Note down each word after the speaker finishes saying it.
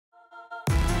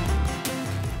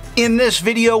In this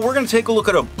video, we're going to take a look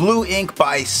at a blue ink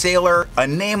by Sailor, a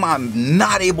name I'm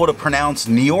not able to pronounce,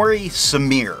 Nioi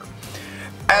Sumire.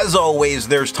 As always,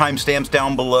 there's timestamps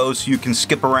down below so you can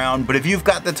skip around, but if you've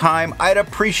got the time, I'd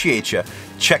appreciate you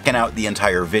checking out the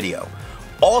entire video.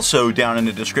 Also down in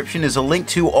the description is a link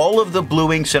to all of the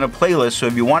blue inks in a playlist, so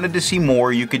if you wanted to see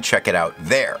more, you could check it out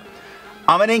there.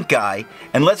 I'm an ink guy,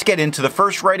 and let's get into the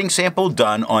first writing sample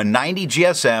done on 90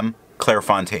 GSM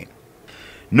Clairfontain.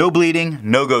 No bleeding,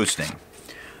 no ghosting.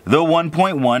 The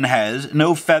 1.1 has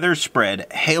no feather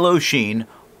spread, halo sheen,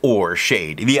 or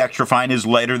shade. The extra fine is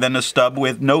lighter than the stub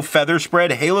with no feather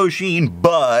spread, halo sheen,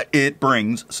 but it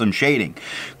brings some shading.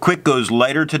 Quick goes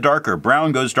lighter to darker,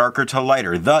 brown goes darker to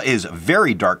lighter. The is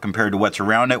very dark compared to what's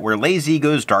around it, where lazy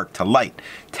goes dark to light.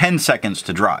 10 seconds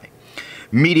to dry.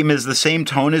 Medium is the same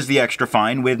tone as the extra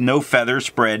fine with no feather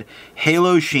spread,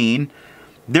 halo sheen.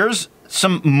 There's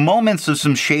some moments of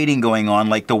some shading going on,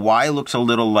 like the Y looks a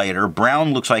little lighter,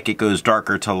 brown looks like it goes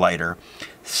darker to lighter.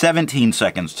 17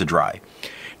 seconds to dry.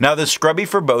 Now the scrubby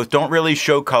for both don't really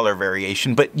show color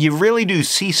variation, but you really do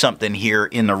see something here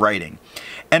in the writing.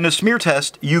 And the smear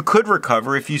test you could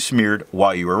recover if you smeared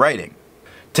while you were writing.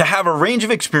 To have a range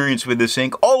of experience with this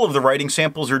ink, all of the writing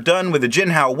samples are done with a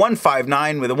Jinhao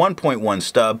 159 with a 1.1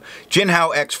 stub,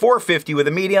 Jinhao X450 with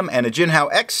a medium, and a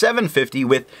Jinhao X750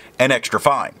 with an extra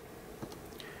fine.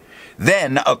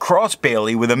 Then a cross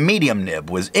Bailey with a medium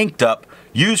nib was inked up,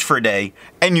 used for a day,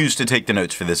 and used to take the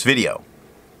notes for this video.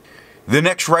 The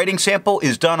next writing sample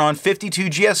is done on 52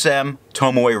 GSM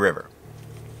Tomoe River.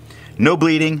 No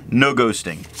bleeding, no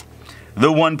ghosting. The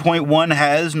 1.1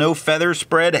 has no feather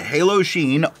spread, halo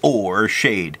sheen, or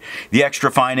shade. The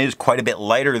extra fine is quite a bit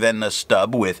lighter than the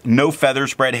stub with no feather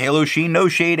spread, halo sheen, no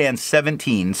shade, and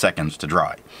 17 seconds to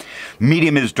dry.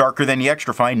 Medium is darker than the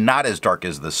extra fine, not as dark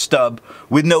as the stub,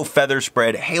 with no feather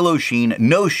spread, halo sheen,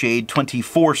 no shade,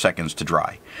 24 seconds to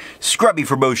dry. Scrubby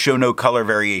for both show no color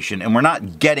variation, and we're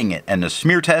not getting it. And the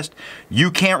smear test, you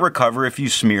can't recover if you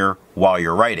smear while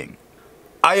you're writing.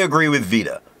 I agree with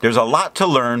Vita. There's a lot to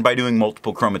learn by doing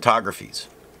multiple chromatographies.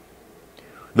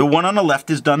 The one on the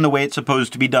left is done the way it's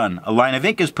supposed to be done. A line of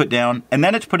ink is put down, and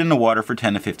then it's put in the water for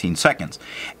 10 to 15 seconds.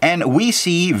 And we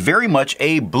see very much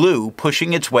a blue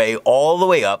pushing its way all the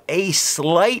way up, a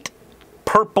slight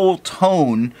purple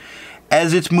tone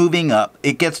as it's moving up.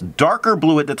 It gets darker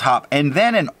blue at the top, and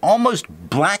then an almost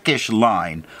blackish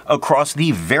line across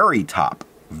the very top.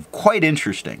 Quite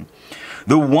interesting.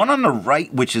 The one on the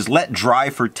right, which is let dry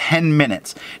for 10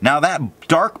 minutes. Now that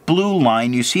dark blue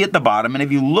line you see at the bottom, and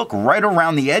if you look right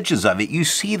around the edges of it, you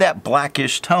see that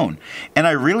blackish tone. And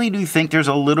I really do think there's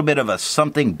a little bit of a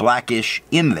something blackish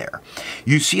in there.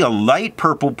 You see a light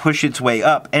purple push its way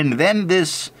up, and then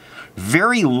this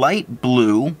very light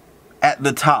blue at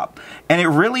the top. And it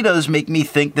really does make me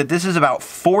think that this is about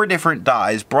 4 different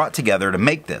dyes brought together to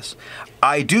make this.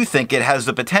 I do think it has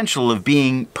the potential of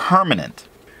being permanent.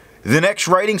 The next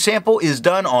writing sample is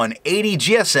done on 80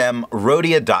 GSM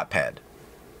Rhodia dot pad.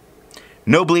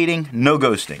 No bleeding, no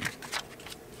ghosting.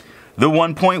 The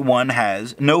 1.1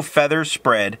 has no feather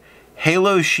spread,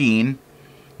 halo sheen,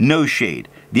 no shade.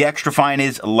 The extra fine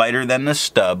is lighter than the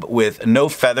stub with no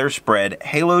feather spread,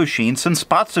 halo sheen, some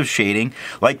spots of shading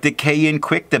like the K in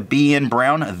quick, the B in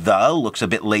brown. The looks a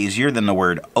bit lazier than the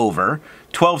word over.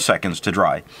 12 seconds to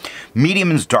dry.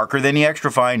 Medium is darker than the extra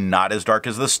fine, not as dark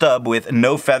as the stub with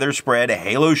no feather spread,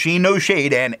 halo sheen, no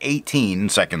shade, and 18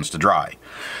 seconds to dry.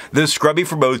 The scrubby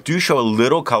for both do show a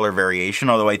little color variation,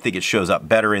 although I think it shows up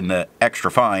better in the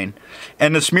extra fine.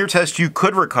 And the smear test you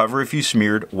could recover if you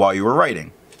smeared while you were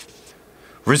writing.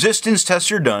 Resistance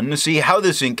tests are done to see how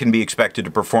this ink can be expected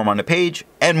to perform on a page,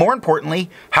 and more importantly,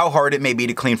 how hard it may be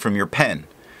to clean from your pen.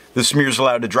 The smear is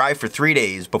allowed to dry for 3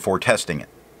 days before testing it.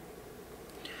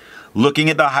 Looking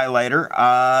at the highlighter,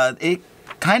 it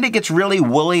kind of gets really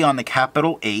woolly on the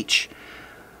capital H,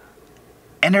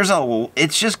 and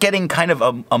it's just getting kind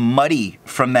of a muddy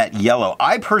from that yellow.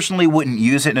 I personally wouldn't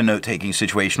use it in a note-taking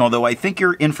situation, although I think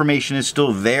your information is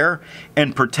still there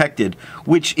and protected,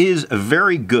 which is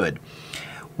very good.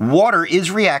 Water is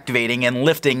reactivating and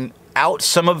lifting out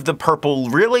some of the purple,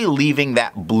 really leaving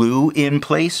that blue in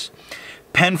place.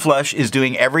 Pen flush is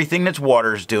doing everything that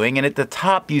water is doing, and at the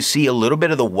top you see a little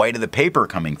bit of the white of the paper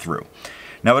coming through.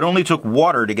 Now it only took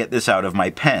water to get this out of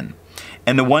my pen,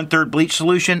 and the 1/3 bleach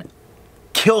solution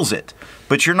kills it,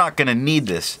 but you're not going to need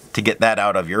this to get that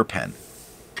out of your pen.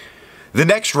 The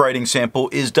next writing sample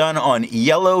is done on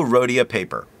yellow Rhodia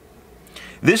paper.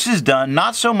 This is done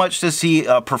not so much to see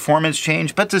a performance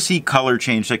change, but to see color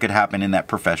change that could happen in that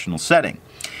professional setting.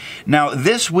 Now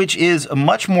this, which is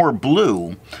much more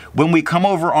blue, when we come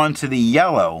over onto the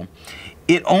yellow,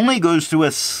 it only goes through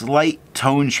a slight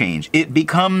tone change. It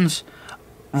becomes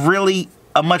really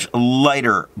a much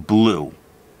lighter blue.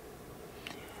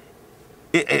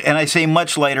 And I say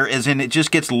much lighter as in it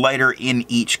just gets lighter in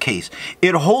each case.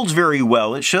 It holds very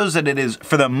well. It shows that it is,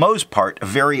 for the most part,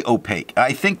 very opaque.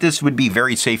 I think this would be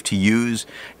very safe to use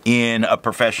in a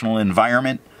professional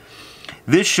environment.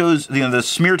 This shows, the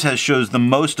smear test shows the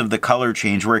most of the color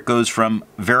change, where it goes from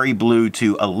very blue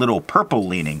to a little purple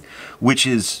leaning, which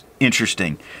is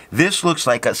interesting. This looks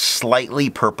like a slightly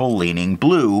purple leaning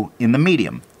blue in the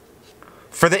medium.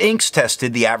 For the inks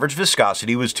tested, the average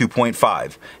viscosity was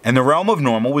 2.5, and the realm of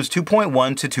normal was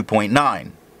 2.1 to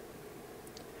 2.9.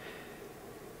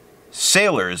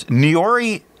 Sailor's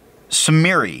Nioi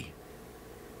Sumire,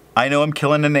 I know I'm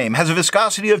killing the name, has a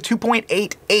viscosity of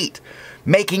 2.88,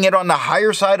 making it on the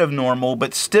higher side of normal,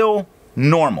 but still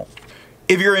normal.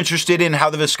 If you're interested in how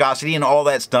the viscosity and all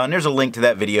that's done, there's a link to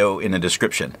that video in the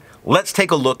description. Let's take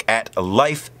a look at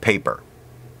Life Paper.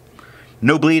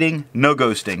 No bleeding, no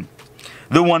ghosting.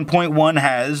 The 1.1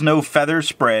 has no feather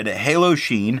spread, halo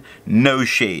sheen, no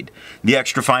shade. The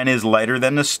extra fine is lighter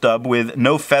than the stub with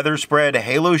no feather spread,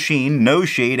 halo sheen, no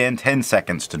shade, and 10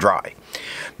 seconds to dry.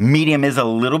 Medium is a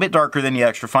little bit darker than the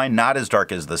extra fine, not as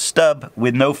dark as the stub,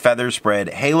 with no feather spread,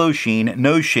 halo sheen,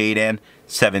 no shade, and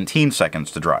 17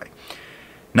 seconds to dry.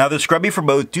 Now the scrubby for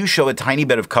both do show a tiny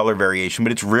bit of color variation,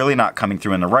 but it's really not coming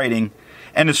through in the writing.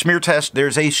 And the smear test,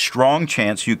 there's a strong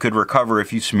chance you could recover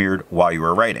if you smeared while you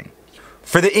were writing.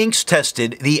 For the inks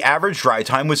tested, the average dry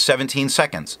time was 17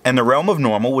 seconds, and the realm of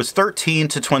normal was 13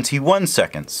 to 21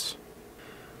 seconds.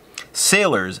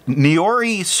 Sailor's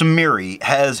Nioi Sumire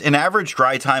has an average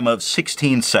dry time of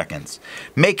 16 seconds,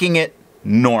 making it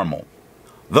normal.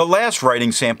 The last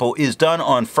writing sample is done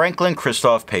on Franklin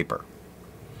Christoph paper.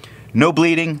 No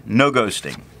bleeding, no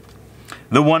ghosting.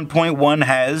 The 1.1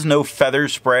 has no feather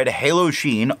spread, halo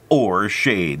sheen, or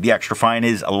shade. The extra fine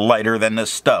is lighter than the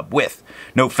stub with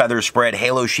no feather spread,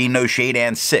 halo sheen, no shade,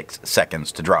 and 6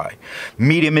 seconds to dry.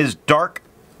 Medium is dark,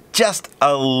 just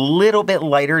a little bit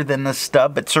lighter than the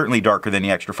stub, but certainly darker than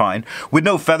the extra fine, with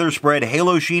no feather spread,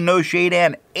 halo sheen, no shade,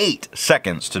 and 8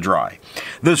 seconds to dry.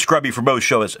 The scrubby for both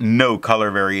show us no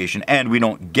color variation, and we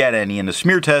don't get any in the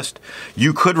smear test.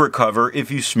 You could recover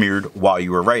if you smeared while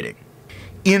you were writing.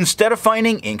 Instead of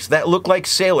finding inks that look like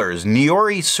Sailor's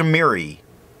Nioi Sumire,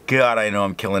 God, I know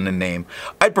I'm killing the name,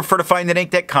 I'd prefer to find an ink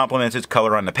that complements its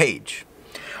color on the page.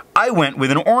 I went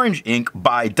with an orange ink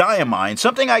by Diamine,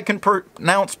 something I can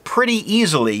pronounce pretty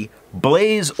easily,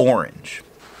 Blaze Orange.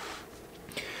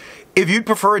 If you'd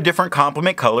prefer a different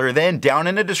complement color, then down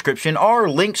in the description are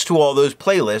links to all those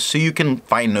playlists so you can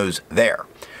find those there.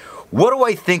 What do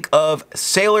I think of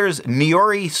Sailor's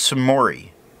Nioi Sumire?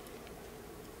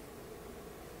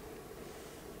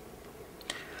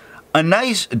 A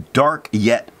nice dark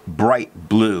yet bright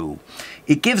blue.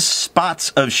 It gives spots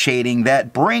of shading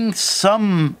that bring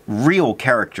some real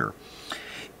character.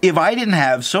 If I didn't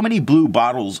have so many blue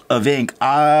bottles of ink,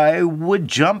 I would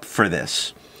jump for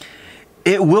this.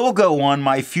 It will go on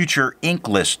my future ink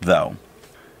list though.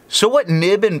 So what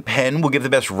nib and pen will give the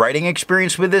best writing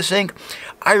experience with this ink?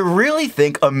 I really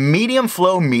think a medium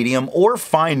flow medium or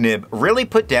fine nib really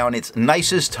put down its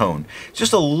nicest tone.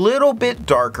 Just a little bit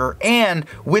darker and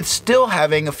with still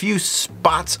having a few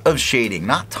spots of shading.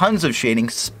 Not tons of shading,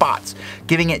 spots.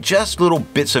 Giving it just little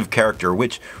bits of character,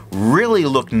 which really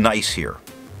look nice here.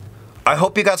 I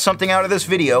hope you got something out of this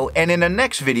video, and in the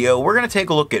next video, we're going to take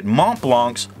a look at Mont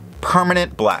Blanc's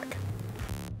Permanent Black.